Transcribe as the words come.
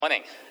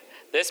Morning.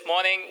 This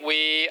morning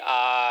we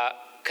are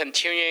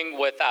continuing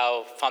with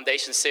our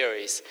foundation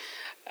series.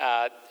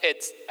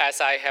 It's,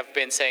 as I have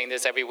been saying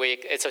this every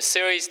week, it's a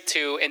series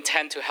to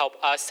intend to help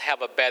us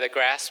have a better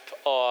grasp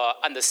or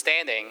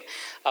understanding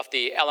of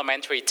the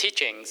elementary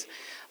teachings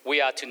we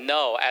are to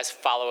know as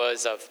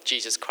followers of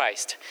Jesus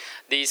Christ.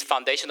 These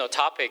foundational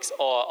topics,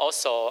 or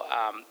also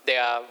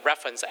their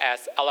reference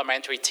as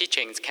elementary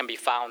teachings, can be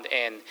found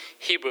in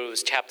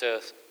Hebrews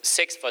chapter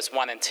 6, verse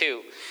 1 and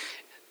 2.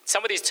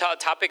 Some of these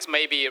topics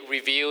may be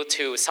revealed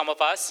to some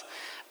of us,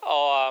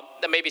 or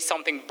there may be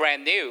something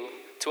brand new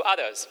to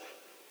others.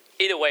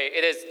 Either way,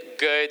 it is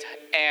good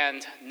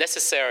and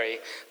necessary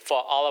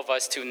for all of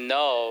us to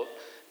know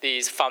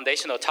these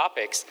foundational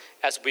topics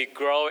as we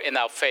grow in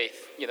our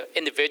faith,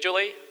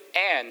 individually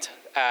and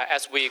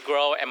as we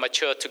grow and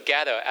mature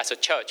together as a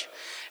church.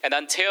 And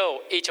until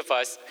each of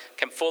us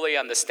can fully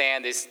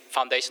understand these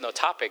foundational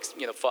topics,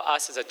 for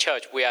us as a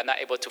church, we are not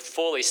able to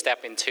fully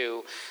step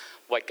into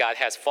what God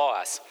has for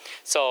us.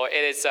 So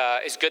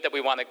it's good that we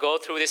want to go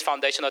through these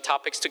foundational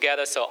topics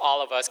together so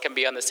all of us can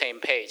be on the same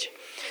page.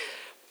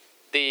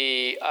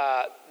 The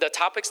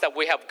topics that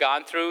we have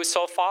gone through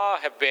so far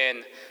have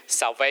been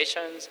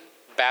salvation,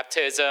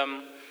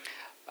 baptism,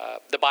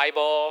 the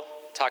Bible,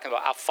 talking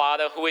about our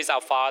Father, who is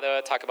our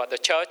Father, talking about the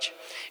church.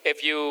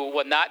 If you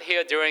were not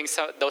here during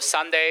those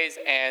Sundays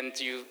and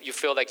you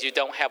feel like you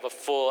don't have a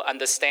full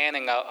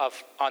understanding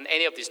on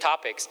any of these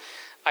topics,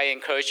 I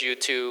encourage you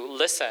to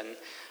listen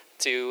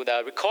to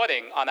the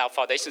recording on our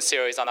foundation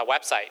series on our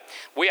website.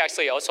 We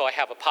actually also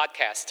have a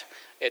podcast.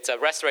 It's a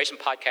restoration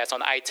podcast on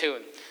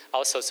iTunes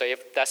also, so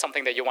if that's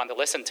something that you want to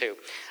listen to.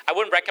 I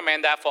wouldn't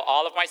recommend that for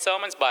all of my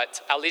sermons,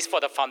 but at least for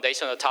the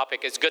foundational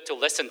topic, it's good to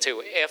listen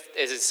to if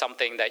this is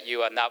something that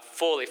you are not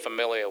fully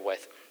familiar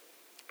with.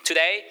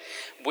 Today,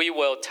 we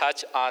will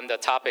touch on the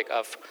topic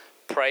of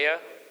prayer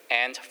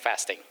and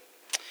fasting.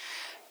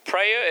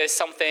 Prayer is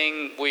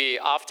something we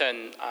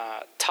often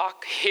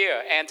talk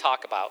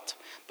about,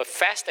 but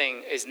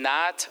fasting is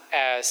not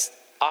as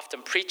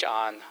often preached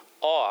on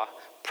or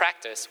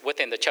practiced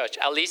within the church,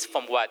 at least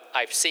from what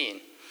I've seen.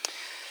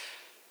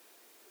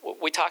 What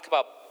we're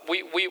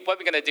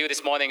going to do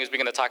this morning is we're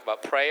going to talk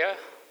about prayer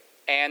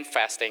and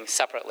fasting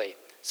separately.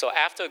 So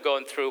after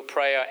going through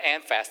prayer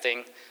and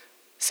fasting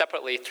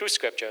separately through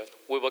Scripture,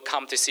 we will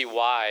come to see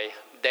why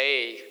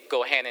they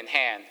go hand in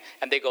hand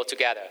and they go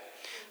together.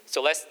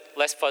 So let's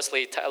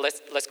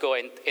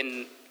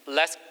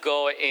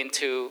go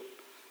into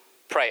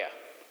prayer.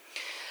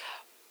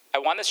 I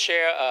want to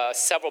share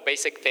several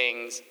basic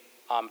things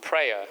on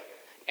prayer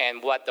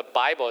and what the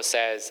Bible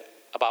says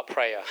about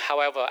prayer.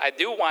 However, I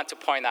do want to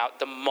point out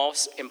the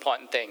most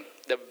important thing.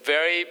 The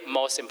very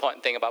most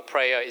important thing about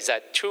prayer is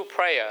that true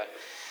prayer,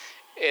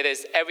 it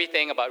is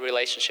everything about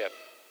relationship.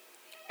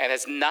 And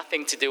has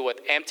nothing to do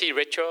with empty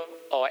ritual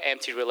or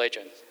empty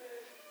religion.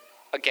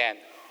 Again,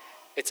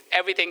 it's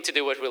everything to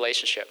do with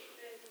relationship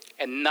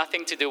and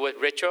nothing to do with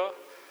ritual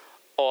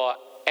or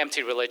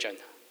empty religion.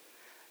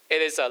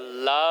 It is a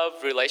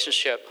love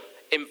relationship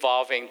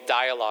involving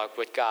dialogue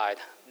with God.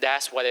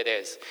 That's what it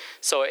is.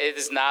 So it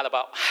is not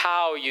about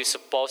how you're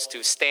supposed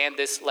to stand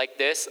like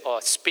this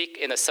or speak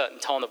in a certain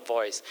tone of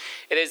voice.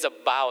 It is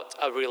about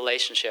a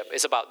relationship.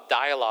 It's about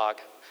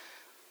dialogue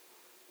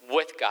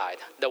with God,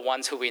 the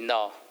ones who we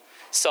know.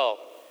 So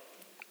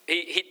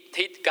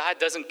God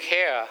doesn't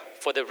care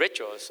for the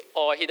rituals,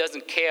 or he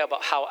doesn't care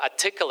about how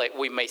articulate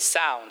we may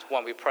sound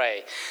when we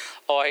pray,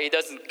 or he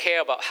doesn't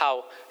care about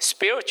how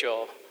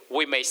spiritual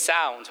we may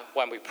sound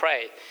when we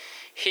pray.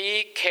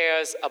 He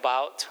cares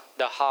about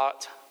the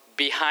heart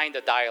behind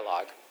the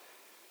dialogue,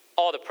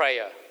 or the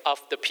prayer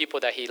of the people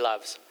that he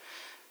loves.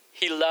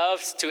 He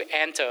loves to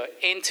enter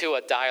into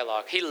a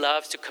dialogue. He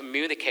loves to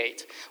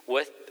communicate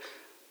with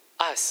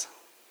us,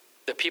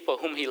 the people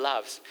whom he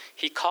loves.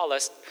 He calls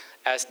us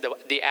as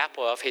the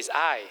apple of his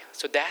eye.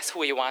 So that's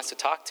who he wants to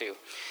talk to.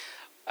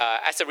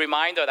 As a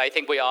reminder, I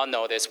think we all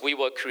know this, we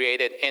were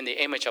created in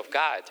the image of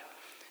God.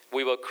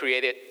 We were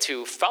created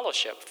to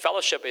fellowship.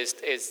 Fellowship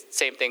is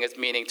same thing as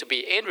meaning to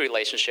be in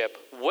relationship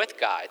with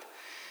God.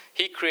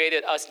 He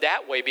created us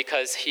that way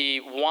because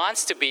he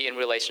wants to be in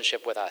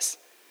relationship with us.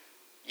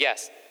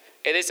 Yes,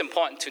 it is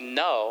important to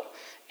know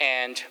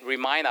and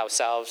remind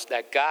ourselves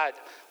that God,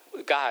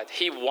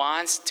 he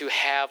wants to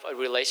have a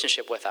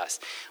relationship with us.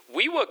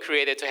 We were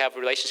created to have a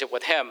relationship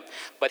with him,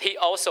 but he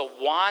also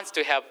wants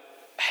to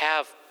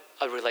have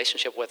a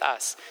relationship with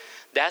us.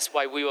 That's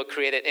why we were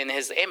created in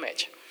his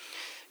image.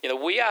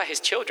 We are his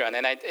children,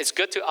 and it's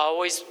good to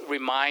always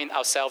remind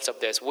ourselves of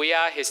this. We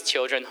are his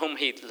children whom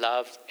he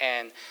loves,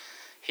 and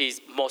he's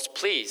most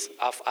pleased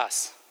of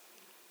us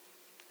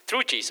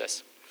through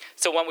Jesus.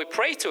 So when we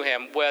pray to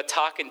him, we're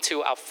talking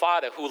to our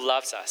Father who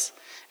loves us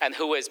and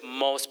who is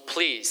most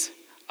pleased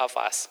of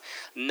us.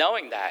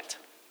 Knowing that,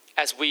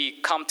 as we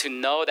come to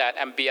know that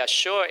and be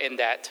assured in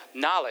that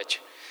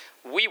knowledge,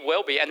 we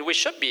will be and we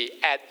should be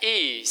at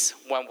ease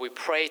when we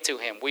pray to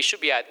him. We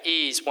should be at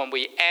ease when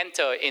we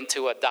enter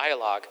into a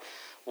dialogue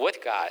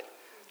with God.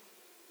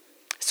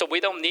 So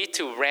we don't need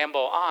to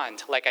ramble on.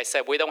 Like I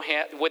said, we don't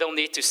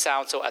need to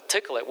sound so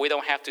articulate. We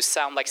don't have to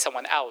sound like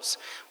someone else.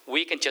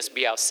 We can just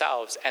be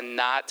ourselves and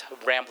not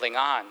rambling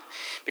on.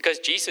 Because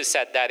Jesus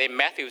said that in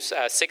Matthew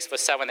 6,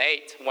 verse 7,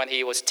 8, when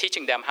he was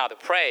teaching them how to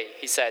pray,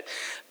 he said,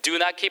 "Do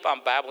not keep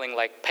on babbling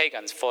like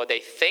pagans, for they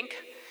think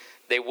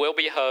they will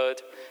be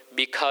heard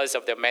because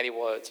of their many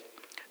words.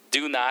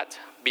 Do not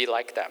be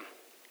like them.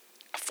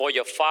 For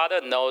your Father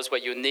knows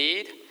what you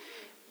need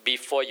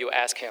before you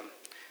ask him."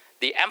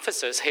 The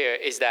emphasis here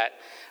is that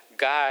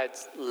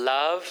God's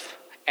love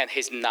and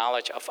his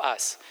knowledge of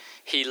us.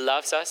 He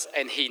loves us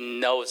and he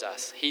knows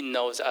us. He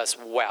knows us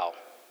well.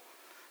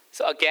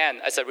 So again,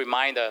 as a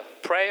reminder,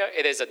 prayer,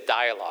 it is a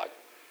dialogue,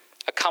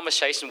 a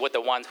conversation with the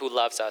one who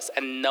loves us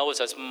and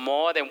knows us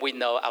more than we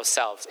know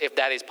ourselves, if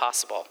that is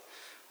possible,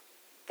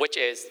 which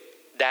is,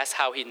 that's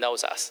how he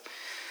knows us.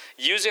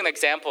 Using an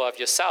example of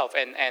yourself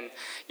and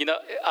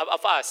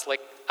of us,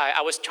 like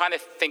I was trying to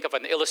think of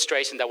an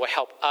illustration that will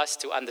help us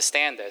to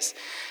understand this.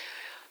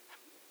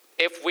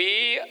 If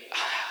we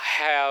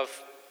have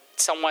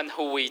someone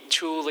who we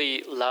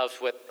truly love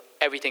with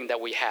everything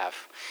that we have,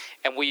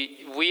 and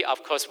we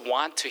of course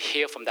want to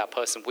hear from that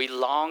person, we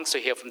long to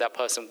hear from that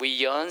person, we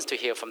yearn to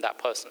hear from that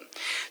person.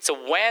 So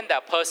when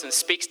that person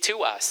speaks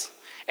to us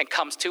and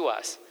comes to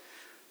us,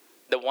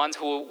 the ones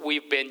who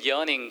we've been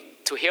yearning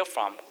to hear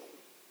from,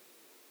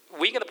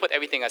 we're going to put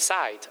everything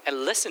aside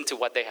and listen to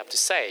what they have to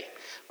say,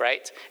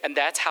 right? And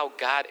that's how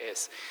God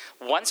is.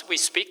 Once we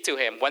speak to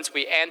him, once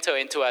we enter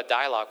into a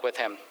dialogue with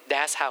him,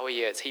 that's how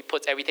he is. He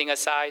puts everything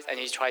aside and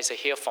he tries to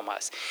hear from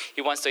us.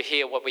 He wants to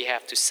hear what we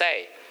have to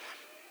say.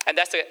 And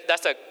that's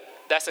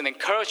an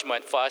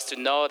encouragement for us to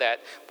know that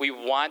we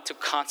want to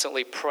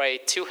constantly pray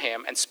to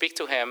him and speak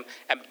to him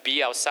and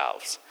be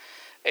ourselves.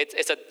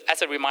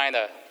 As a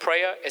reminder,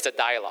 prayer is a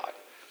dialogue.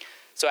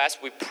 So as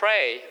we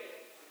pray,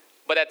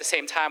 but at the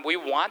same time, we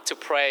want to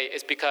pray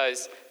is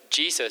because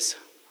Jesus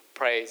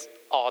prays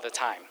all the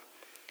time.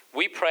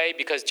 We pray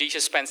because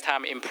Jesus spends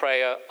time in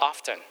prayer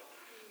often.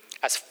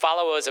 As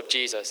followers of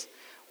Jesus,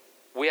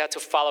 we have to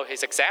follow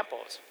his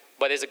examples,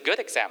 but it's a good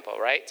example,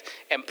 right?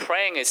 And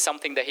praying is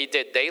something that he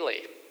did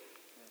daily.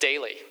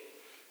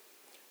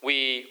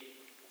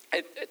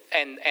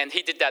 And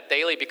he did that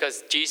daily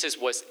because Jesus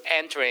was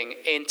entering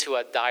into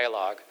a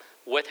dialogue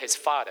with his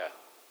Father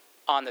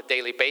on a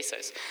daily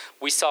basis.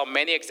 We saw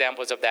many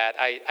examples of that.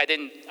 I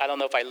don't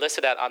know if I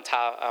listed that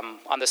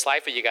on the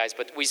slide for you guys,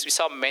 but we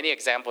saw many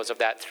examples of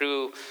that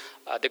through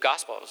the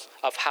Gospels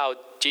of how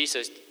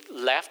Jesus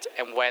left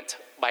and went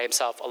by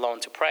himself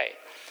alone to pray.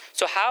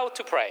 So how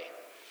to pray?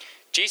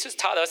 Jesus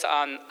taught us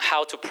on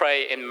how to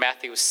pray in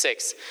Matthew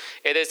 6.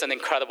 It is an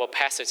incredible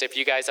passage if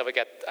you guys ever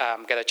get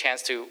a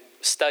chance to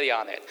study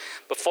on it.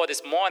 But for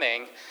this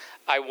morning,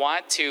 I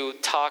want to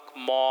talk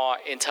more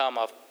in terms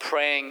of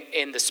praying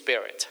in the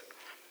Spirit.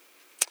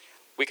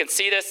 We can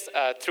see this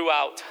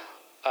throughout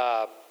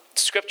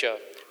Scripture.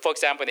 For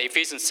example, in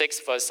Ephesians 6,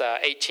 verse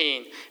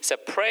 18, it said,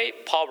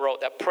 Paul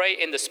wrote that pray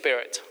in the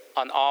Spirit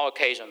on all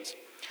occasions,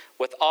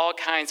 with all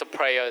kinds of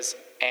prayers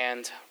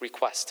and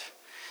requests.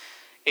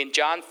 In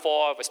John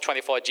 4, verse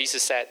 24,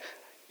 Jesus said,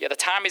 "Yeah, the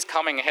time is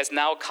coming and has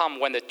now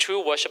come when the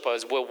true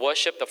worshipers will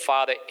worship the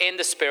Father in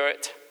the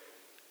Spirit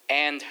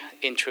and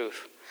in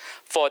truth.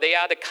 For they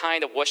are the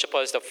kind of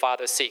worshipers the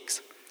Father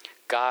seeks.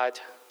 God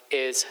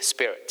is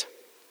Spirit."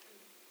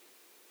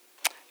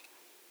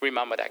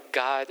 Remember that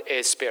God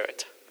is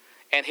Spirit,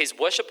 and his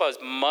worshipers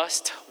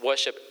must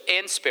worship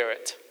in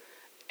spirit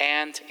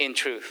and in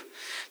truth.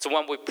 So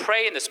when we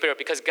pray in the Spirit,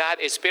 because God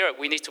is Spirit,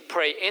 we need to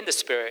pray in the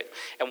Spirit.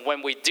 And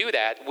when we do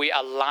that, we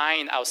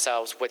align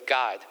ourselves with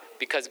God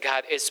because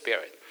God is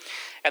Spirit.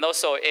 And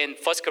also in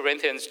 1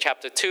 Corinthians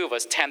chapter 2,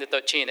 verse 10 to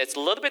 13, it's a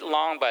little bit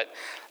long, but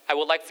I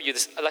would like for you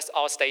to, let's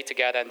all stay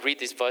together and read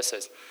these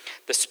verses.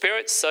 "The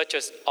Spirit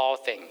searches all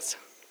things,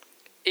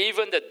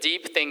 even the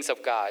deep things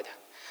of God.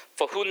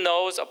 For who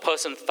knows a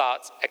person's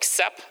thoughts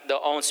except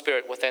their own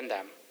spirit within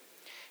them?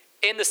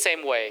 In the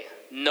same way,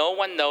 no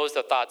one knows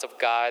the thoughts of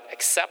God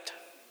except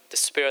the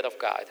Spirit of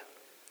God.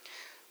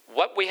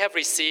 What we have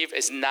received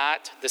is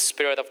not the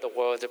spirit of the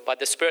world, but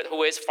the Spirit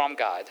who is from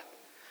God,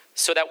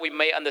 so that we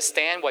may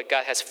understand what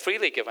God has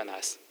freely given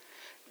us.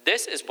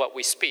 This is what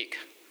we speak,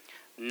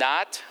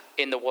 not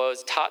in the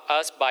words taught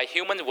us by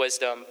human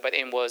wisdom, but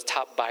in words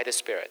taught by the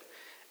Spirit,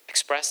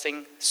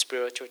 expressing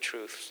spiritual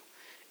truths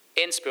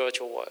in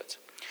spiritual words."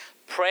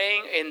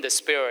 Praying in the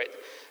Spirit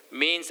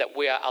means that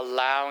we are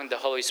allowing the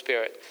Holy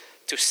Spirit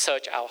to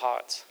search our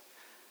hearts.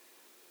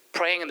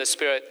 Praying in the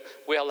Spirit,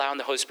 we're allowing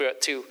the Holy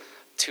Spirit to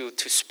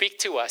speak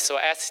to us. So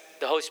as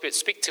the Holy Spirit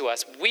speaks to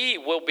us, we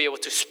will be able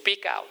to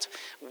speak out.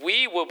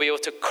 We will be able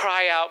to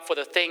cry out for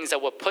the things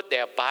that were put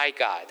there by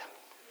God.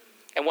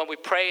 And when we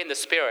pray in the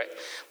Spirit,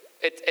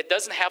 it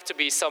doesn't have to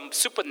be some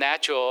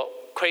supernatural,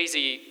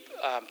 crazy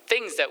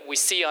things that we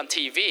see on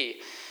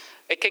TV.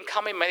 It can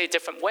come in many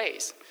different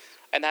ways.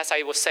 And as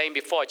I was saying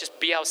before, just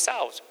be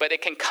ourselves, but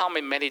it can come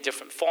in many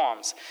different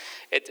forms.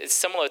 It's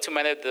similar to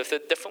many of the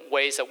different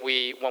ways that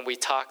when we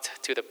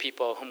talked to the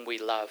people whom we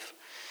love.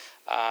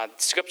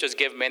 Scriptures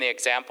give many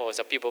examples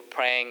of people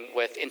praying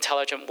with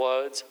intelligent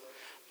words,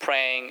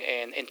 praying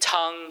in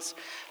tongues,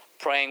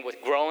 praying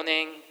with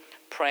groaning,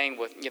 praying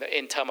with,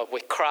 in terms of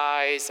with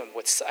cries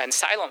and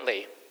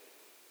silently.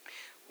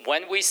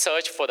 When we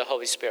search for the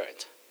Holy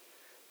Spirit,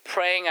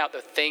 praying out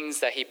the things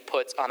that he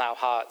puts on our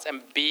hearts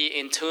and be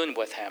in tune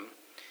with him,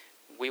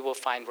 we will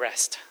find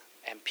rest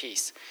and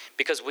peace,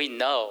 because we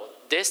know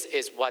this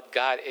is what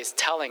God is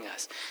telling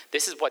us.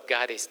 This is what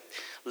God is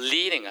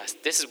leading us.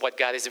 This is what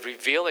God is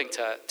revealing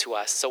to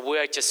us. So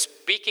we're just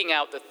speaking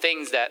out the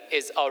things that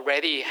is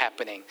already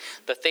happening,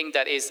 the thing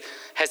that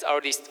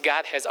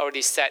God has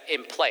already set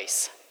in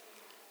place.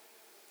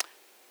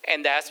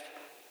 And that's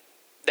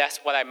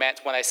what I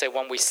meant when I say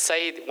when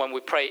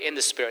we pray in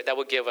the Spirit, that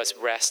will give us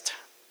rest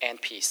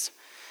and peace.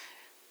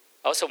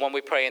 Also, when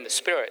we pray in the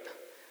Spirit,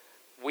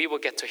 we will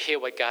get to hear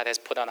what God has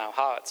put on our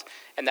hearts.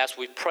 And as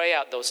we pray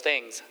out those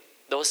things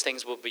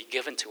will be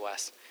given to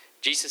us.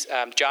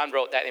 John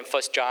wrote that in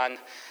 1 John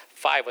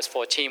 5, verse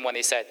 14, when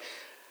he said,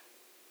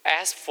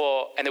 ask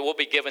for, and it will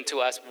be given to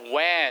us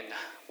when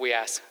we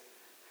ask,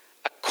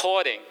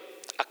 according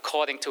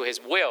to his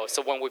will.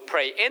 So when we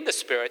pray in the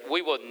Spirit,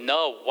 we will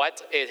know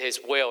what is his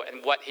will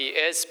and what he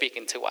is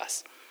speaking to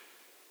us.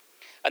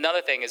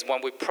 Another thing is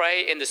when we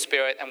pray in the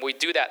Spirit, and we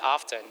do that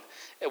often,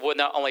 it will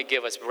not only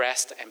give us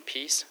rest and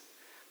peace,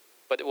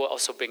 but it will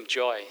also bring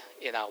joy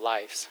in our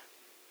lives.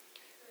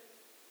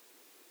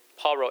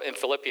 Paul wrote in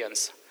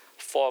Philippians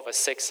 4, verse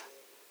 6,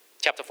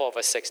 chapter 4,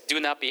 verse 6, do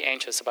not be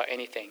anxious about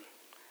anything,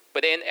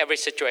 but in every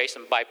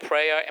situation, by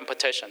prayer and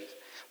petition,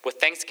 with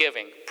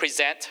thanksgiving,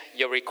 present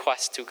your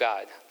requests to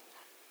God.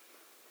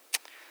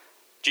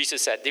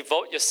 Jesus said,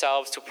 devote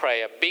yourselves to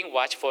prayer, being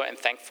watchful and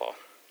thankful.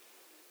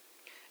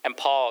 And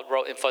Paul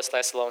wrote in 1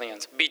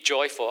 Thessalonians, be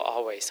joyful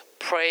always,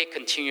 pray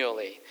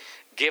continually,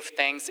 give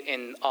thanks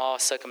in all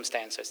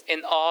circumstances,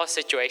 in all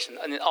situations,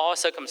 and in all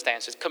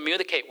circumstances,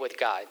 communicate with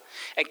God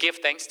and give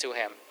thanks to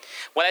him.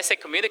 When I say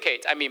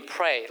communicate, I mean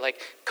pray, like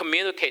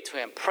communicate to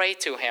him, pray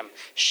to him,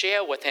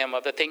 share with him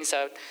of the things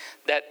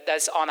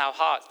that's on our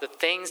hearts, the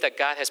things that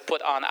God has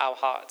put on our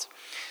hearts.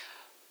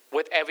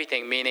 With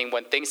everything, meaning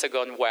when things are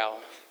going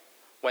well,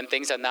 when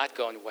things are not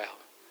going well,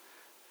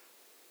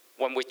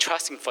 when we're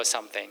trusting for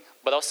something,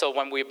 but also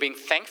when we're being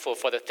thankful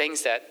for the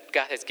things that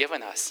God has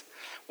given us.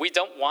 We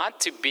don't want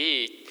to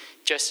be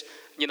just,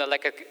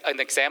 like an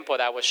example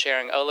that I was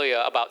sharing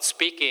earlier about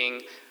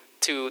speaking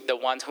to the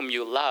one whom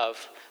you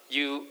love.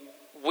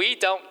 We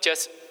don't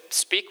just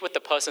speak with the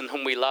person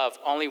whom we love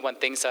only when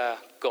things are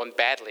going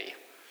badly.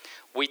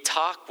 We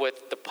talk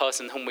with the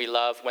person whom we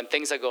love when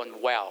things are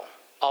going well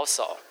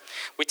also.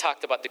 We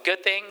talked about the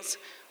good things,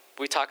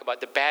 we talk about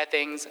the bad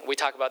things, we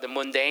talk about the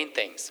mundane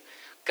things.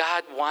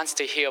 God wants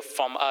to hear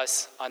from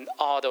us on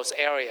all those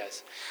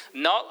areas.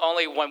 Not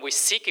only when we're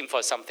seeking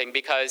for something,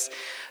 because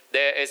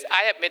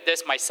I admit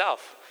this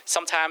myself.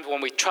 Sometimes when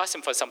we trust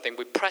him for something,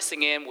 we're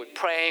pressing in, we're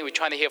praying, we're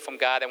trying to hear from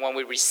God. And when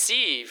we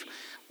receive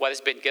what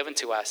has been given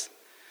to us,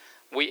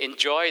 we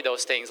enjoy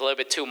those things a little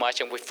bit too much,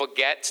 and we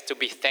forget to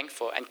be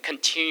thankful and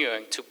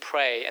continuing to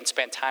pray and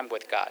spend time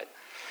with God.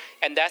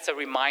 And that's a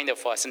reminder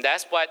for us. And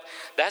that's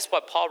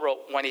what Paul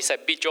wrote when he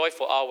said, be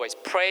joyful always.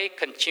 Pray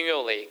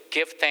continually.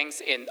 Give thanks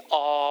in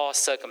all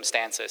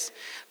circumstances,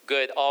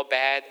 good or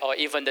bad, or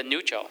even the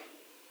neutral.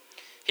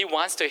 He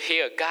wants to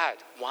hear, God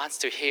wants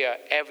to hear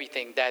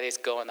everything that is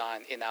going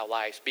on in our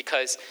lives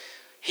because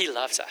he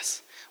loves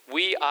us.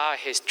 We are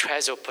his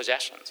treasured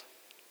possessions.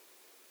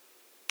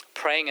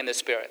 Praying in the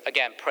Spirit.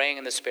 Again, praying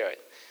in the Spirit.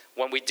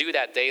 When we do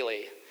that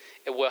daily,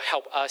 it will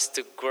help us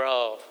to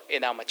grow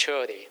in our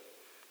maturity.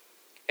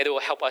 It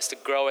will help us to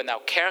grow in our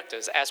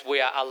characters as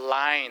we are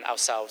aligning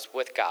ourselves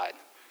with God.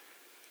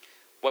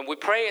 When we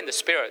pray in the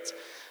Spirit,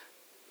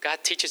 God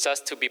teaches us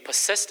to be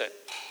persistent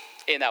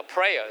in our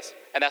prayers.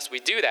 And as we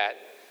do that,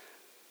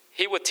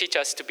 he will teach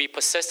us to be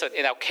persistent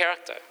in our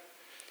character.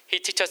 He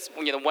teaches us,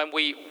 when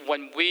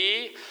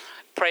we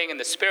praying in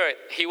the Spirit,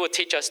 he will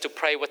teach us to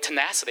pray with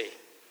tenacity,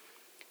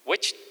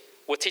 which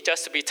will teach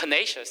us to be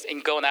tenacious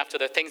in going after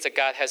the things that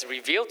God has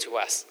revealed to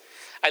us.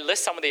 I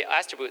list some of the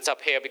attributes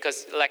up here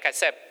because, like I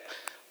said,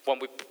 when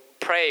we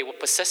pray with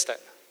persistent,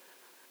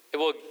 it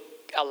will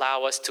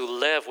allow us to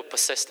live with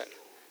persistent.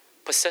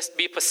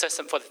 Be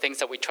persistent for the things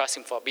that we're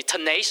trusting for. Be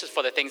tenacious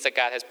for the things that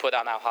God has put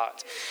on our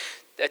hearts.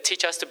 It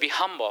teaches us to be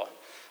humble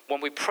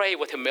when we pray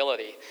with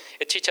humility.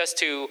 It teaches us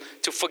to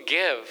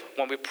forgive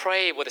when we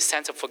pray with a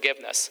sense of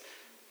forgiveness.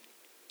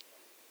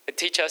 It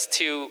teaches us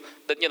to,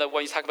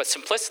 when you talk about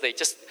simplicity,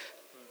 just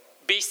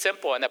be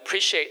simple and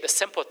appreciate the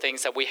simple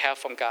things that we have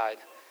from God.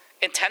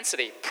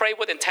 Intensity. Pray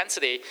with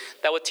intensity.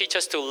 That will teach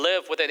us to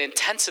live with an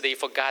intensity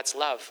for God's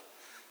love.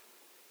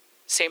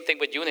 Same thing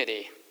with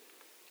unity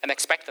and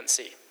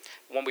expectancy.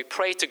 When we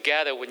pray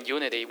together with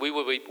unity, we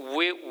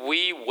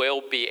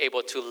will be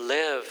able to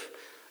live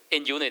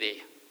in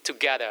unity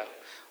together,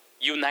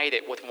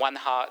 united with one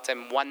heart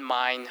and one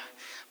mind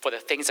for the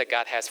things that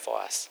God has for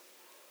us.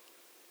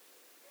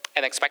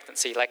 and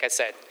expectancy, like I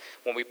said.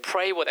 When we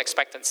pray with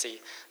expectancy,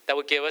 that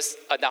will give us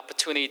an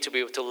opportunity to be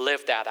able to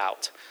live that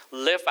out.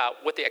 Live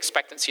out with the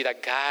expectancy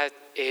that God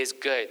is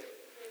good.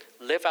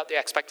 Live out the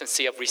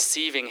expectancy of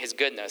receiving his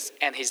goodness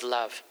and his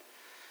love.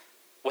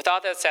 With all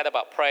that said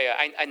about prayer,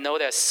 I know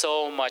there's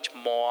so much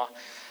more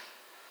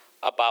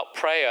about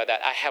prayer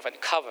that I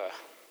haven't covered.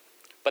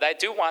 But I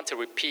do want to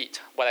repeat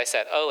what I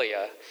said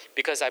earlier,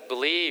 because I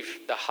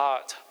believe the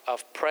heart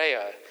of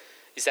prayer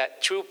is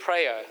that true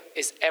prayer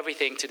is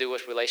everything to do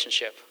with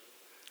relationship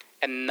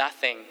and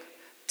nothing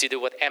to do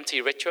with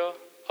empty ritual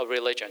or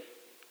religion.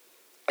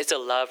 It's a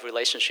love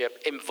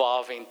relationship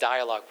involving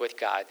dialogue with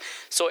God.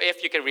 So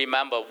if you can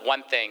remember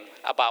one thing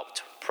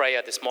about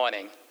prayer this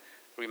morning,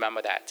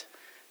 remember that.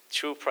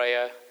 True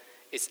prayer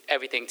is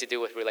everything to do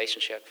with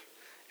relationship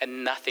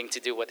and nothing to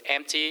do with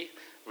empty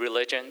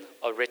religion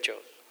or ritual.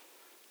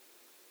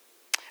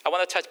 I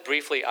want to touch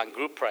briefly on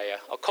group prayer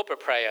or corporate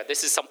prayer.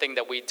 This is something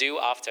that we do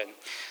often.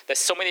 There's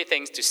so many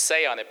things to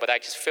say on it, but I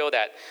just feel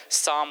that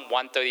Psalm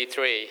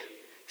 133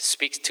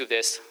 speaks to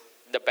this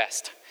the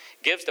best,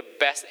 gives the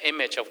best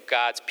image of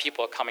God's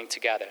people coming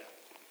together.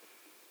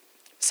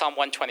 Psalm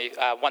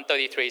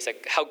 133 is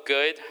like, how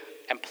good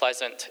and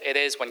pleasant it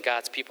is when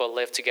God's people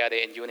live together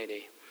in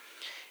unity.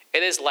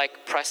 It is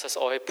like precious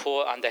oil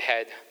poured on the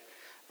head,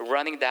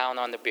 running down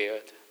on the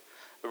beard,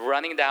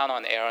 running down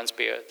on Aaron's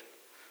beard,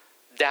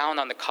 down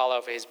on the collar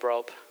of his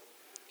robe.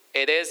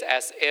 It is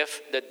as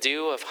if the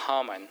dew of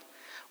Hermon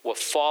were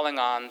falling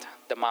on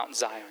the Mount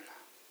Zion.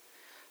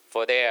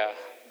 For there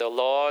the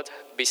Lord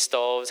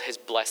bestows his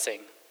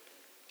blessing,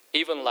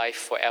 even life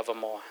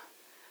forevermore.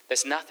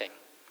 There's nothing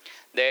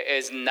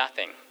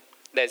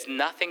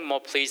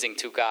more pleasing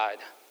to God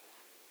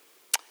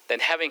than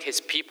having his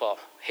people,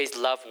 his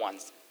loved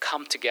ones,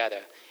 come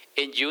together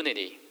in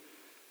unity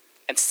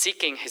and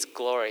seeking his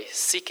glory,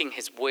 seeking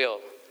his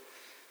will.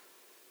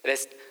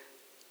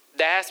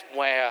 That's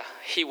where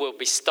he will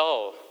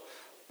bestow,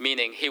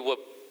 meaning he will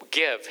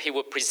give, he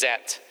will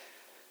present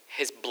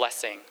his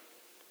blessing,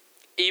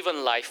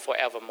 even life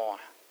forevermore.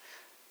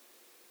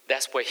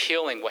 That's where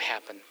healing will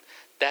happen.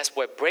 That's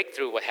where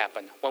breakthrough will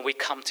happen when we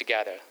come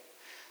together.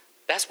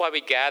 That's why we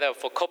gather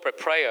for corporate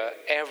prayer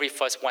every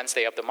first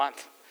Wednesday of the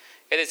month.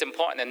 It is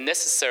important and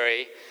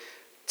necessary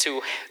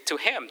to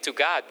him, to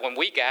God, when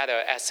we gather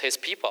as his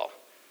people,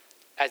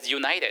 as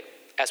united,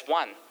 as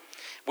one.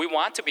 We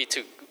want to be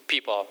two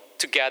people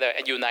together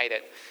and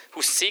united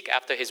who seek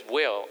after his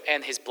will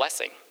and his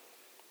blessing.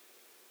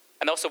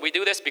 And also we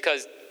do this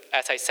because,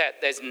 as I said,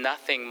 there's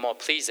nothing more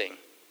pleasing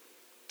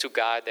to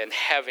God than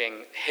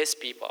having his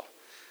people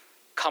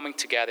coming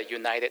together,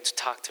 united, to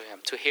talk to him,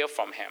 to hear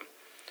from him.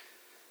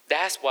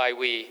 That's why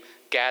we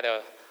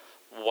gather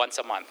once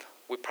a month.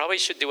 We probably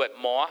should do it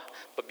more,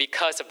 but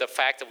because of the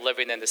fact of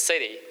living in the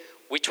city,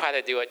 we try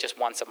to do it just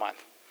once a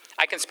month.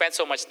 I can spend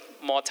so much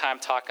more time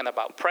talking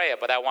about prayer,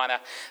 but I want to,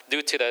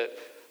 due to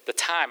the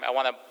time, I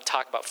want to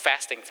talk about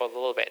fasting for a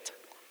little bit.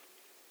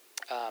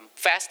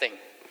 Fasting,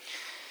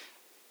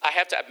 I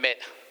have to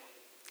admit,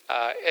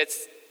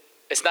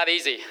 it's not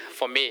easy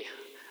for me.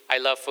 I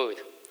love food,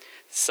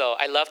 so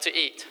I love to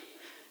eat.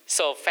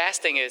 So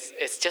fasting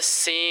it's just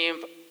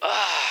seemed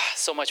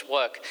so much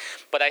work.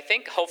 But I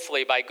think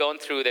hopefully by going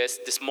through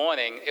this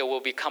morning, it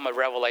will become a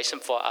revelation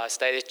for us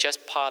that it's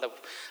just part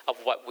of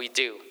what we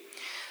do.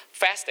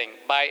 Fasting,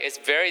 by its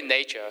very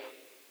nature,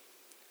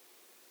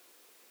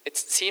 it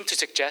seems to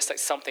suggest that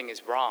something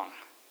is wrong.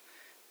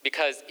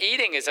 Because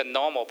eating is a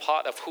normal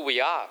part of who we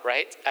are,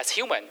 right? As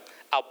human,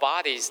 our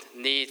bodies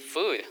need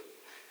food.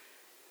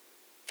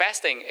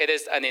 Fasting, it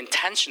is an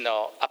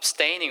intentional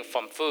abstaining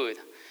from food.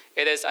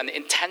 It is an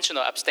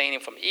intentional abstaining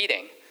from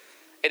eating.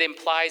 It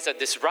implies a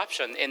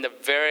disruption in the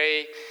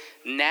very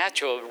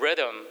natural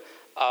rhythm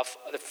of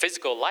the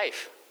physical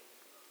life.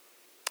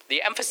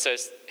 The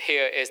emphasis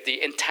here is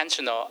the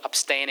intentional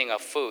abstaining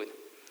of food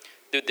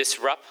to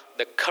disrupt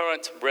the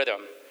current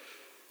rhythm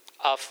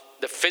of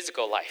the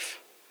physical life.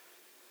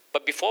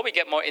 But before we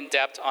get more in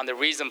depth on the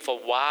reason for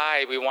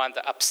why we want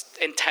to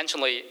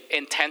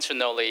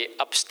intentionally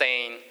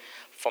abstain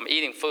from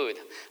eating food,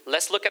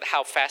 let's look at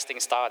how fasting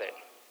started.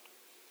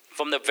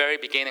 From the very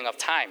beginning of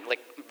time,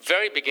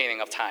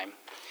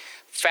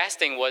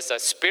 fasting was a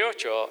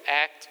spiritual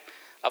act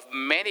of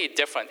many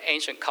different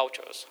ancient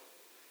cultures.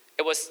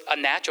 It was a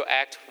natural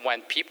act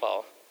when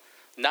people,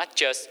 not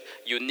just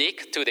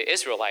unique to the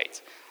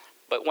Israelites,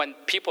 but when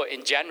people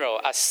in general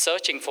are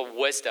searching for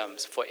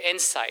wisdoms, for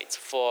insights,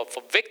 for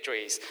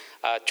victories,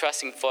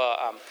 trusting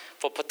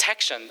for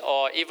protection,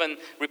 or even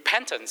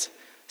repentance,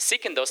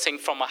 seeking those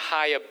things from a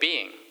higher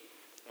being,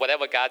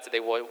 whatever gods they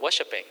were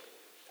worshiping.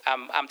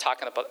 I'm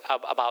talking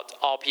about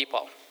all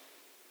people.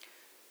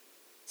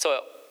 So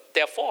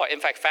therefore, in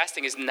fact,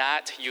 fasting is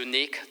not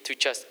unique to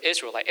just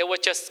Israelite. It was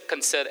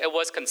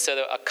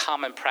considered a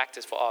common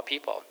practice for all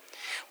people.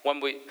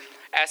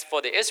 As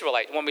for the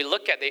Israelite, when we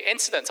look at the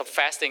incidents of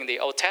fasting in the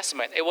Old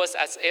Testament, it was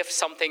as if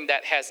something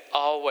that has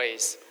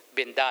always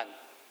been done.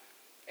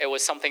 It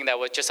was something that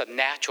was just a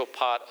natural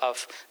part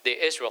of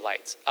the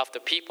Israelites, of the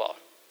people,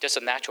 just a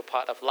natural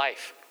part of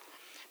life.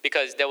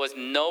 because there was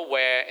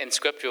nowhere in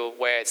Scripture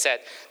where it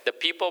said the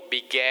people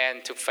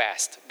began to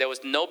fast. There was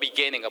no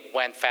beginning of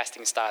when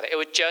fasting started. It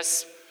was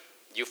just,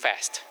 you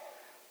fast.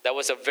 That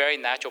was a very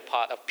natural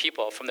part of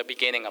people from the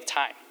beginning of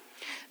time.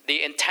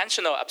 The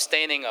intentional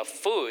abstaining of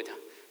food,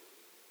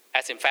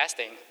 as in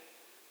fasting,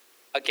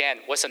 again,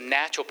 was a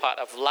natural part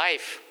of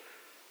life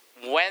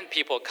when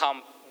people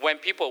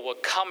were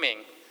coming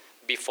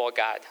before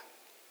God.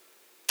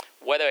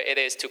 Whether it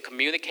is to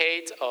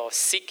communicate or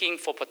seeking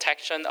for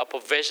protection or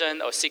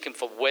provision or seeking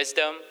for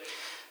wisdom,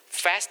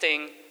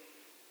 fasting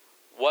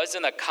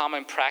wasn't a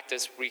common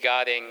practice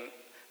regarding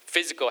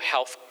physical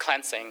health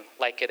cleansing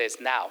like it is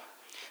now.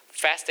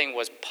 Fasting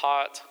was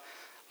part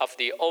of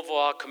the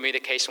overall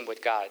communication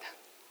with God.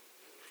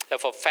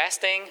 Therefore,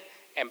 fasting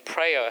and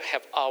prayer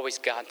have always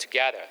gone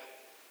together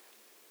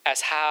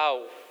as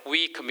how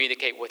we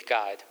communicate with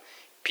God.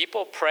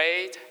 People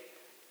prayed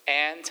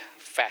and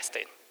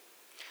fasted.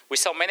 We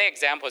saw many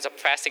examples of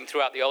fasting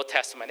throughout the Old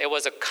Testament. It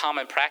was a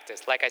common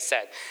practice, like I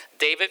said.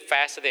 David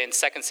fasted in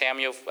 2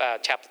 Samuel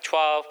chapter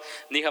 12.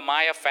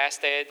 Nehemiah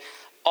fasted.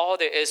 All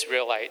the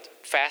Israelites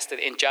fasted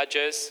in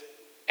Judges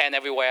and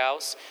everywhere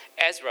else.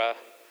 Ezra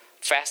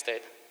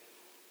fasted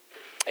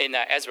in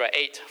Ezra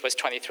 8, verse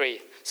 23.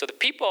 So the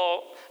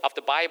people of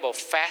the Bible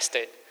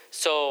fasted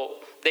so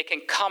they can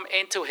come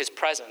into his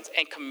presence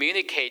and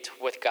communicate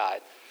with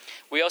God.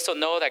 We also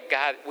know that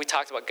we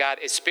talked about God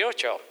is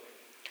spiritual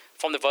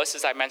from the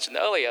verses I mentioned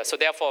earlier. So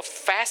therefore,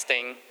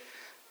 fasting,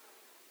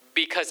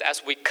 because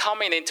as we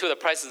come into the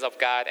presence of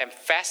God, and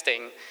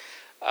fasting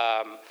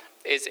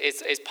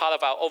is part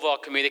of our overall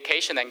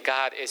communication, and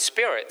God is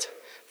spirit.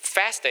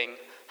 Fasting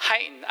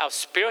heightens our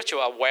spiritual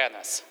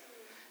awareness.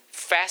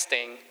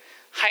 Fasting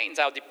heightens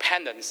our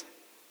dependence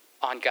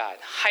on God,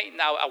 heighten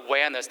our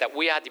awareness that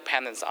we are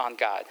dependent on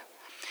God.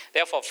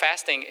 Therefore,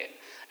 fasting,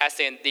 as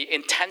in the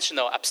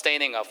intentional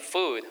abstaining of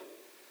food,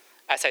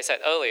 as I said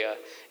earlier,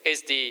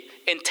 is the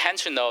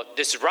intentional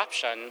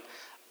disruption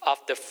of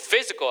the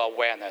physical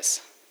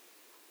awareness,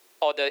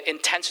 or the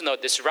intentional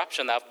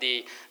disruption of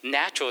the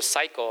natural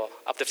cycle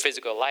of the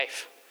physical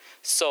life.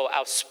 So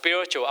our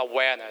spiritual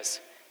awareness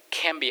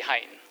can be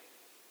heightened.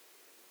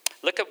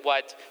 Look at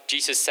what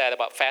Jesus said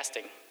about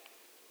fasting.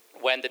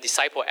 When the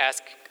disciple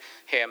asked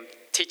him,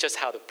 teach us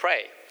how to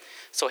pray.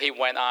 So he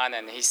went on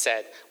and he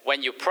said,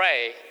 when you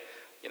pray,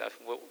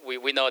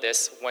 we know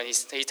this when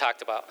he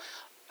talked about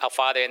our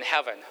Father in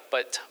heaven.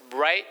 But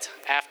right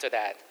after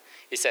that,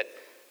 he said,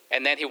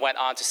 and then he went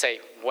on to say,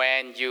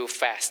 when you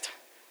fast.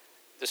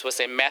 This was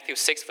in Matthew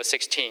 6, verse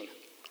 16.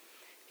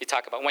 He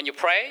talked about when you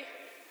pray.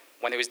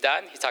 When it was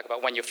done, he talked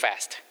about when you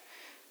fast.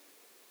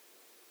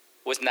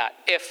 It was not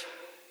if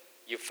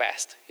you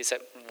fast. He said,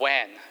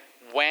 when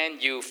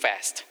you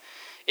fast.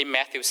 In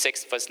Matthew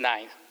 6, verse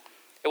 9.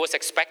 It was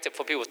expected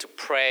for people to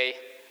pray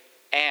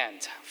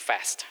and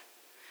fast.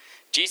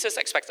 Jesus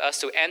expects us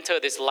to enter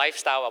this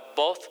lifestyle of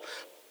both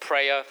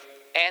prayer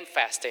and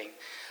fasting.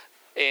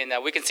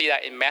 We can see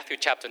that in Matthew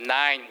chapter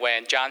 9,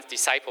 when John's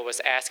disciple was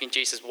asking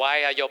Jesus,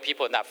 why are your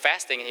people not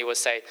fasting? And he will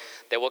say,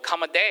 there will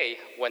come a day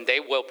when they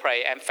will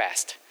pray and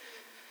fast.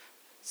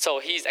 So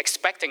he's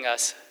expecting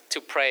us to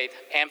pray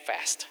and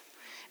fast.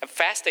 And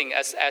fasting,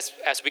 as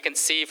we can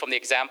see from the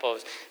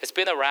examples, has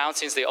been around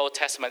since the Old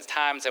Testament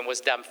times and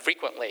was done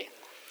frequently.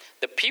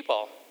 The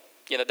people,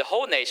 the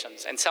whole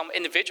nations, and some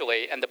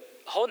individually, and the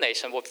whole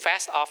nation would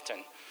fast often.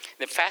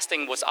 The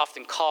fasting was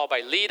often called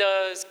by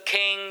leaders,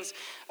 kings,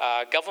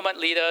 government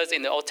leaders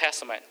in the Old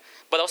Testament.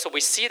 But also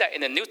we see that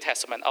in the New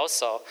Testament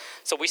also.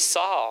 So we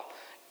saw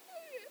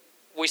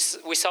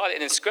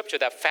it in Scripture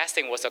that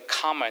fasting was a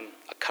common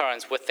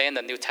occurrence within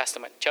the New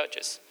Testament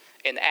churches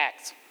in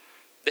Acts.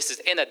 This is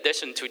in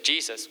addition to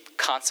Jesus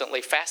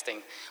constantly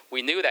fasting.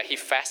 We knew that he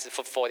fasted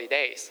for 40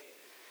 days.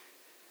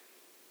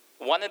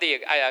 One of the,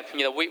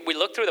 we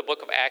looked through the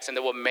book of Acts, and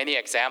there were many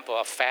examples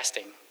of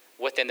fasting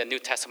within the New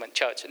Testament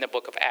church in the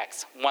book of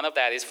Acts. One of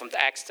that is from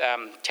Acts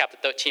chapter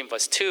 13,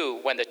 verse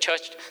 2, when the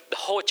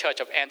whole church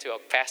of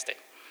Antioch fasted.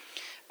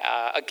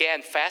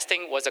 Again,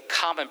 fasting was a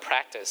common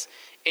practice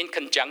in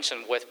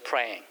conjunction with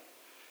praying.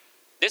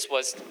 This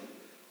was,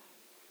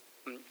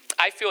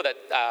 I feel that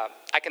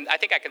I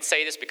think I can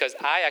say this because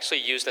I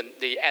actually use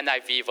the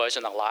NIV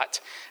version a lot,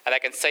 and I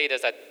can say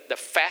this, that the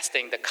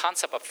fasting, the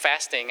concept of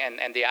fasting,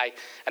 and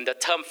the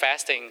term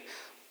fasting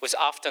was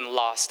often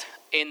lost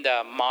in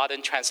the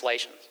modern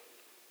translations,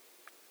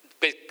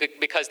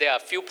 because there are a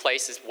few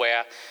places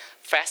where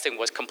fasting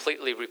was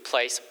completely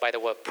replaced by the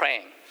word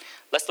praying.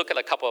 Let's look at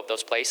a couple of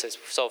those places.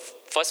 So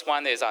first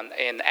one is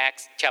in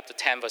Acts chapter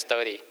 10, verse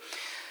 30.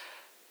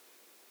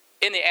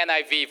 In the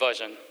NIV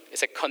version, it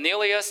said,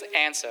 Cornelius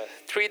answered,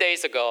 3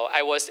 days ago,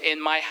 I was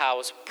in my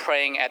house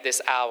praying at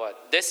this hour.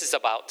 This is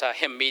about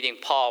him meeting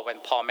Paul when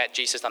Paul met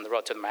Jesus on the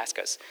road to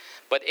Damascus.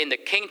 But in the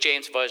King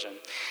James Version,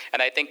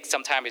 and I think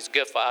sometimes it's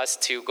good for us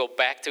to go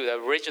back to the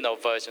original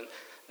version,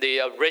 the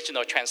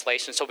original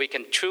translation, so we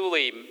can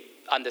truly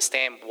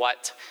understand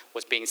what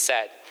was being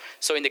said.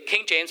 So in the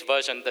King James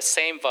Version, the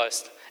same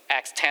verse,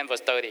 Acts 10,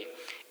 verse 30,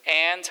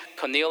 and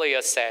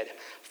Cornelius said,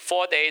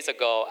 4 days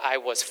ago, I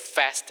was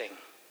fasting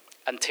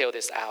until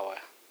this hour.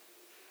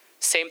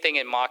 Same thing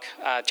in Mark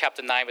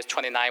chapter 9, verse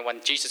 29,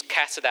 when Jesus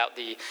casted out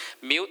the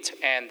mute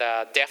and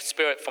deaf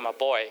spirit from a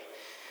boy.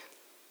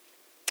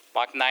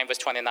 Mark 9, verse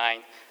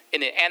 29.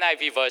 In the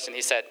NIV version,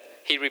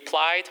 he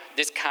replied,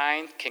 this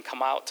kind can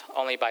come out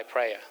only by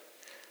prayer.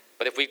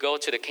 But if we go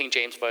to the King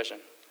James version,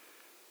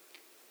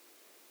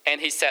 and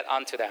he said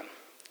unto them,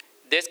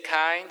 this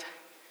kind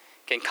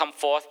can come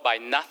forth by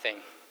nothing,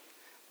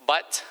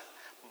 but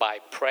by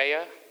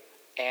prayer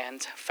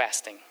and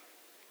fasting.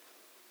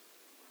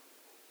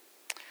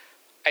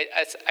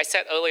 I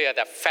said earlier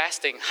that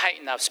fasting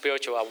heightens our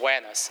spiritual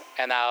awareness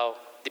and our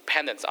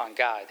dependence on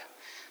God.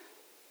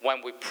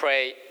 When we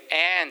pray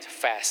and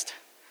fast,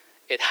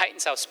 it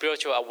heightens our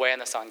spiritual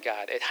awareness on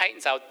God. It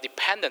heightens our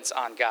dependence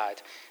on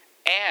God.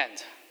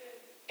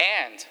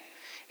 And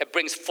it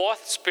brings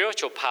forth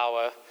spiritual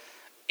power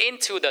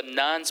into the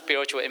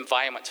non-spiritual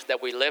environment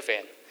that we live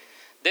in.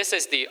 This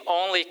is the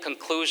only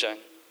conclusion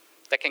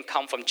that can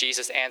come from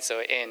Jesus'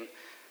 answer in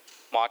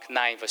Mark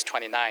 9, verse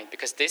 29,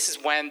 because this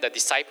is when the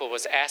disciple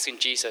was asking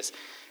Jesus,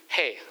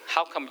 hey,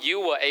 how come you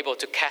were able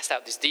to cast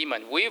out this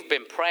demon? We've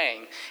been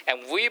praying, and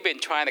we've been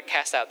trying to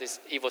cast out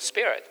this evil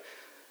spirit.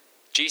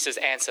 Jesus'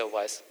 answer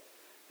was,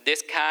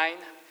 this kind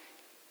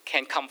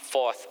can come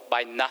forth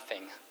by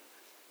nothing,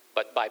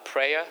 but by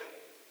prayer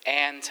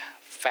and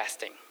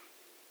fasting.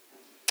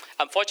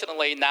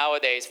 Unfortunately,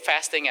 nowadays,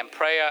 fasting and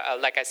prayer,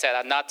 like I said,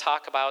 are not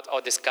talked about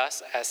or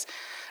discussed as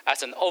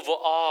an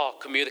overall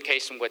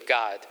communication with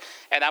God.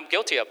 And I'm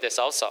guilty of this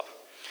also.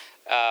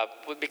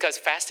 Because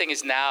fasting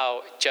is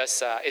now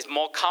just, is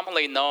more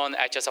commonly known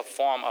as just a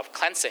form of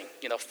cleansing,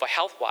 for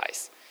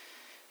health-wise.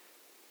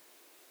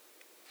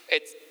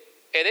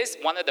 It is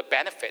one of the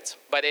benefits,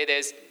 but it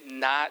is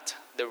not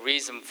the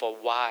reason for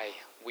why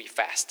we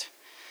fast.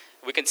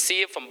 We can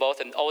see it from both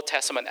the Old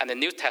Testament and the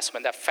New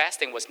Testament that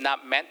fasting was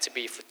not meant to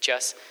be for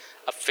just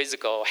a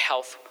physical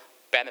health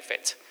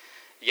benefit.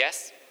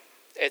 Yes,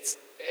 it's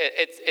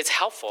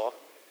helpful.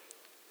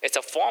 It's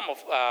a form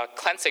of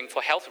cleansing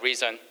for health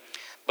reason,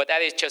 but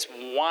that is just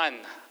one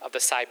of the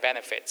side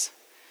benefits.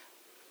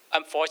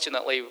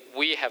 Unfortunately,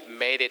 we have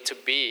made it to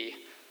be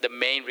the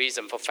main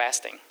reason for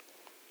fasting.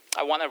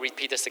 I want to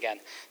repeat this again.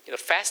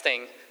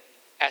 Fasting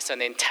as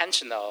an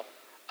intentional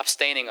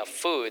abstaining of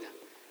food,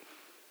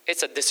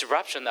 it's a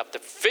disruption of the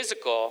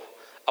physical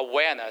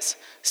awareness,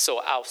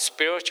 so our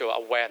spiritual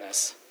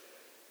awareness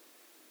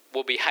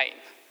will be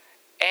heightened,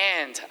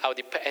 and our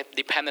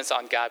dependence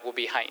on God will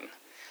be heightened.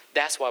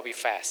 That's why we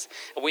fast.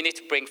 And we need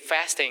to bring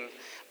fasting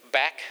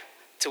back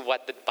to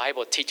what the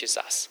Bible teaches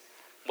us,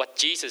 what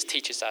Jesus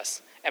teaches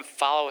us, and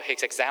follow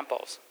his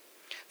examples.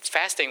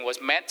 Fasting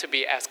was meant to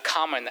be as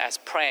common as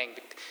praying.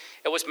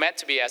 It was meant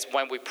to be as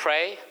when we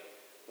pray,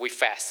 we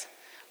fast.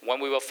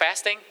 When we were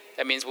fasting,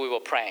 that means we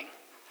were praying.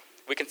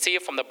 We can see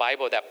it from the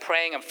Bible that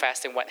praying and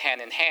fasting went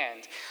hand in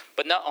hand.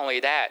 But not only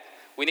that,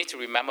 we need to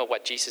remember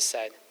what Jesus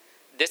said.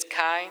 This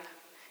kind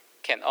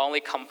can only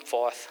come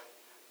forth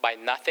by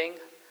nothing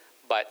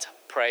but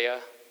prayer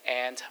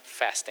and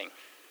fasting.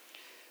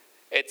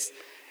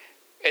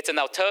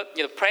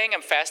 Praying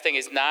and fasting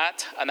is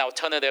not an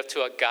alternative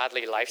to a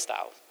godly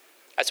lifestyle.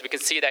 As we can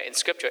see that in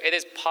Scripture, it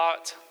is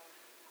part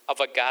of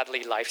a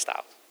godly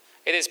lifestyle.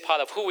 It is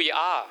part of who we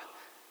are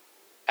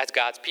as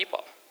God's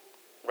people,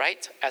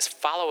 right? As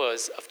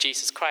followers of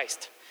Jesus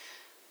Christ.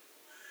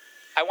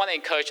 I want to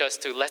encourage us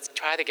to let's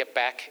try to get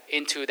back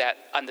into that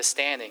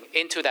understanding,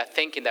 into that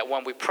thinking that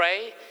when we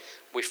pray,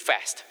 we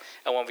fast.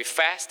 And when we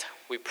fast,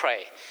 we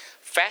pray.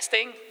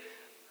 Fasting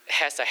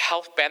has a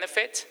health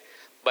benefit,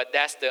 but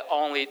that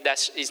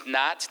is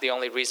not the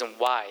only reason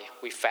why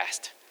we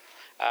fast.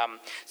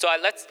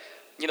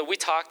 We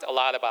talked a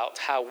lot about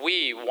how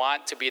we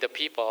want to be the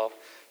people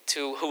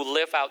who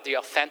live out the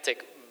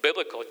authentic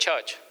biblical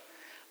church.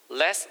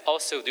 Let's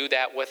also do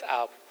that with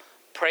our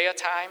prayer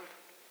time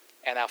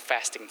and our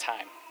fasting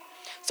time.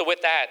 So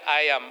with that,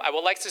 I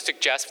would like to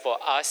suggest for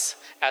us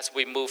as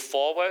we move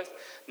forward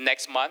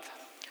next month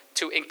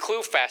to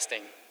include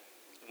fasting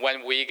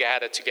when we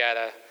gather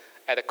together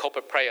at a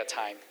corporate prayer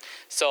time.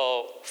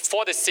 So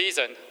for this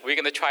season, we're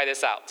going to try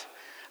this out.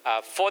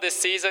 For this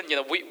season,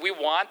 we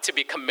want to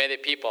be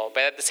committed people,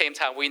 but at the same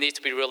time, we need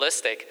to be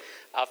realistic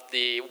of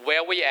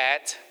where we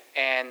at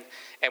and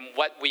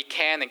what we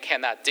can and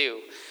cannot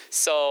do.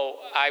 So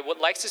I would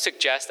like to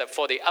suggest that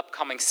for the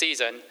upcoming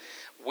season,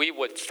 we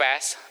would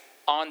fast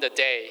on the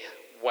day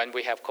when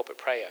we have corporate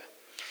prayer.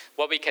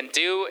 What we can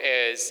do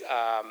is,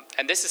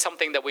 and this is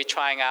something that we're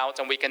trying out,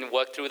 and we can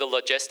work through the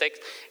logistics,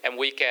 and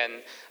we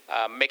can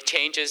make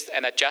changes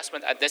and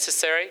adjustments as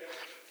necessary.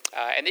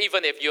 And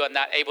even if you are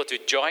not able to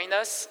join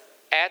us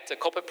at the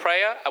corporate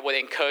prayer, I would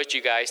encourage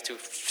you guys to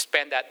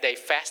spend that day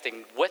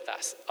fasting with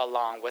us,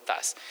 along with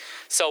us.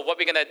 So what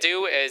we're going to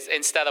do is,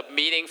 instead of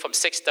meeting from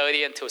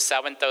 6:30 until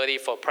 7:30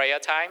 for prayer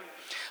time,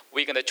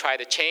 we're going to try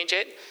to change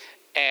it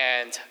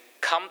and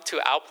come to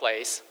our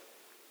place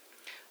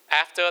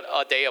after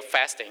a day of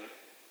fasting,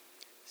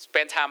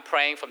 spend time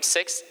praying from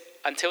 6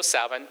 until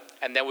 7,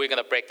 and then we're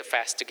going to break the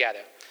fast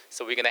together.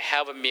 So we're going to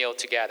have a meal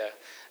together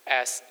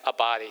as a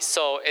body.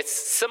 So it's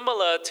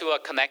similar to a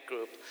connect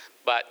group,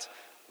 but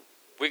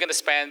we're going to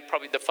spend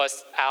probably the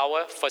first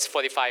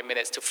 45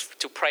 minutes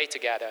to pray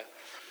together.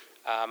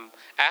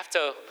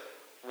 After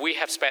we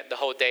have spent the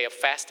whole day of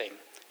fasting,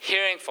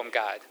 hearing from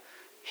God,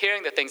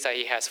 hearing the things that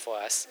he has for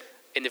us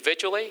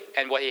individually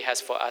and what he has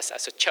for us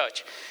as a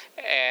church.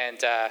 And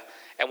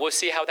we'll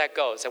see how that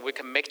goes. And we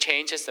can make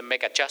changes and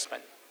make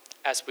adjustments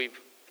as we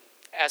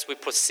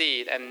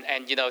proceed. And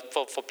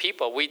for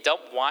people, we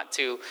don't want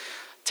to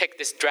take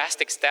this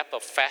drastic step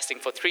of fasting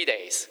for 3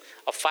 days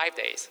or 5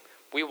 days.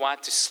 We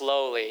want to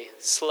slowly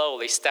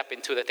step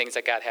into the things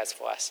that God has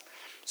for us.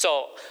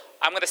 So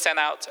I'm going to send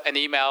out an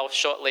email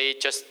shortly,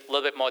 just a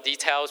little bit more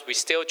details. We're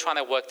still trying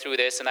to work through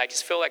this, and I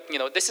just feel like,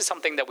 this is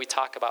something that we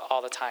talk about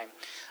all the time.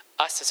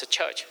 Us as a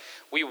church,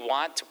 we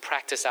want to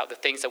practice out the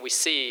things that we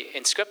see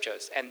in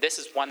scriptures, and this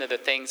is one of the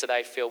things that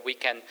I feel we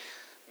can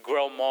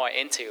grow more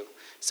into,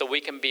 so we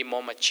can be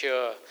more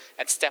mature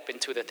and step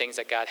into the things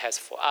that God has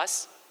for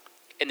us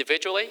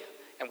individually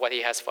and what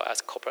he has for us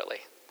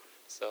corporately.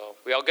 So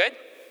we all good?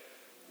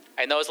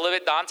 I know it's a little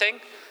bit daunting.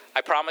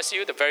 I promise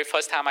you, the very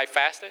first time I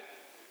fasted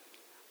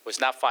was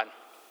not fun.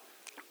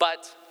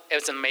 But it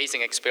was an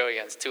amazing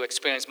experience to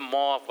experience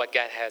more of what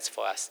God has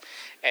for us,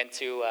 and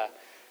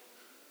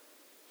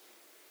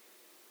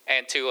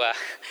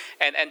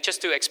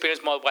just to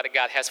experience more of what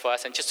God has for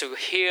us, and just to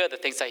hear the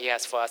things that he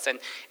has for us, and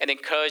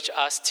encourage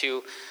us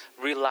to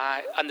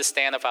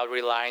understand of our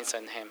reliance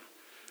on him,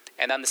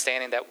 and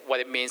understanding that what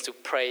it means to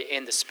pray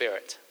in the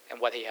Spirit and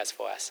what he has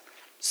for us.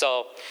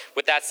 So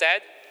with that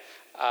said,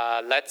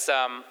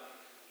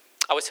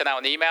 I will send out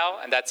an email,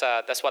 and that's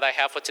what I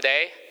have for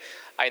today.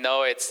 I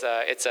know it's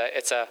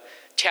a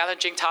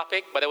challenging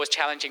topic, but it was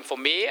challenging for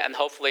me, and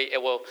hopefully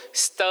it will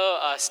stir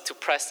us to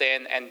press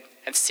in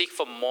and seek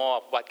for more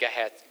of what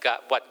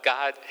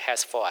God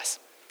has for us.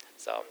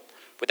 So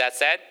with that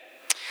said,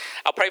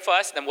 I'll pray for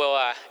us, and then we'll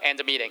end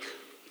the meeting.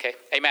 Okay,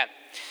 amen.